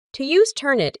To use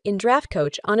Turnitin Draft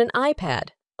Coach on an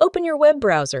iPad, open your web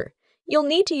browser. You'll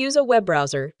need to use a web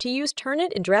browser to use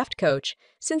Turnitin Draft Coach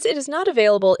since it is not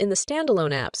available in the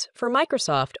standalone apps for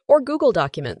Microsoft or Google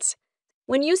Documents.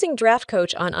 When using Draft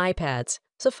Coach on iPads,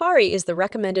 Safari is the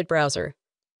recommended browser.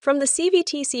 From the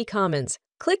CVTC Commons,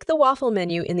 click the waffle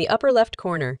menu in the upper left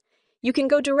corner. You can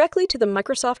go directly to the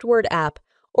Microsoft Word app,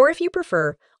 or if you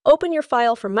prefer, open your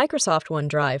file from Microsoft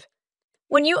OneDrive.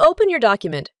 When you open your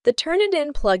document, the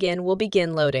Turnitin plugin will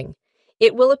begin loading.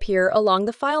 It will appear along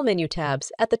the File menu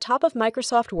tabs at the top of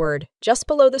Microsoft Word, just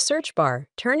below the search bar.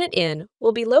 Turnitin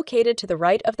will be located to the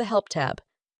right of the Help tab.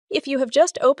 If you have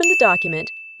just opened the document,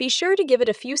 be sure to give it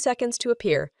a few seconds to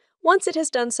appear. Once it has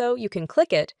done so, you can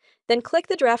click it, then click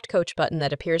the Draft Coach button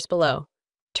that appears below.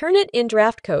 Turnitin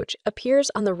Draft Coach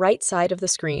appears on the right side of the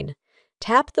screen.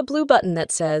 Tap the blue button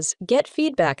that says Get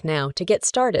Feedback Now to get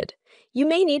started. You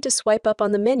may need to swipe up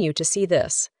on the menu to see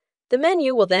this. The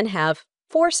menu will then have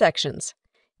 4 sections: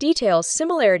 Details,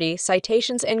 Similarity,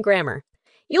 Citations, and Grammar.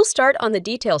 You'll start on the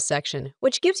Details section,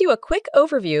 which gives you a quick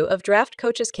overview of Draft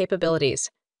Coach's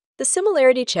capabilities. The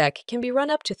similarity check can be run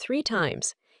up to 3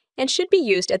 times and should be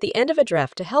used at the end of a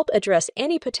draft to help address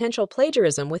any potential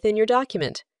plagiarism within your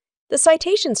document. The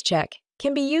citations check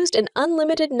can be used an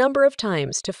unlimited number of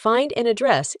times to find and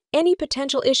address any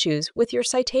potential issues with your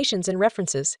citations and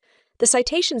references. The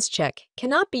citations check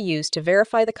cannot be used to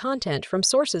verify the content from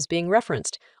sources being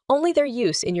referenced, only their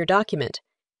use in your document.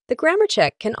 The grammar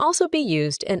check can also be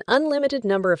used an unlimited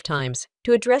number of times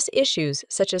to address issues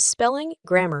such as spelling,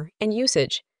 grammar, and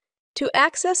usage. To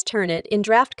access Turnitin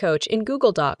Draft Coach in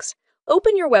Google Docs,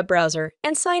 open your web browser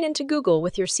and sign into Google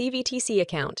with your CVTC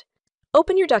account.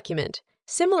 Open your document.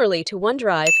 Similarly to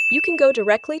OneDrive, you can go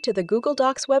directly to the Google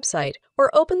Docs website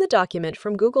or open the document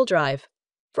from Google Drive.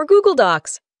 For Google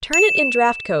Docs, Turnitin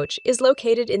Draft Coach is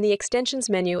located in the Extensions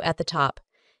menu at the top.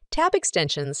 Tap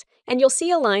Extensions, and you'll see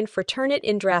a line for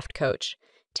Turnitin Draft Coach.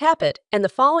 Tap it, and the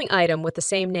following item with the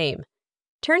same name.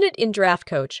 Turnitin Draft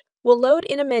Coach will load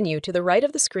in a menu to the right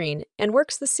of the screen and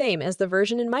works the same as the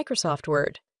version in Microsoft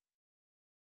Word.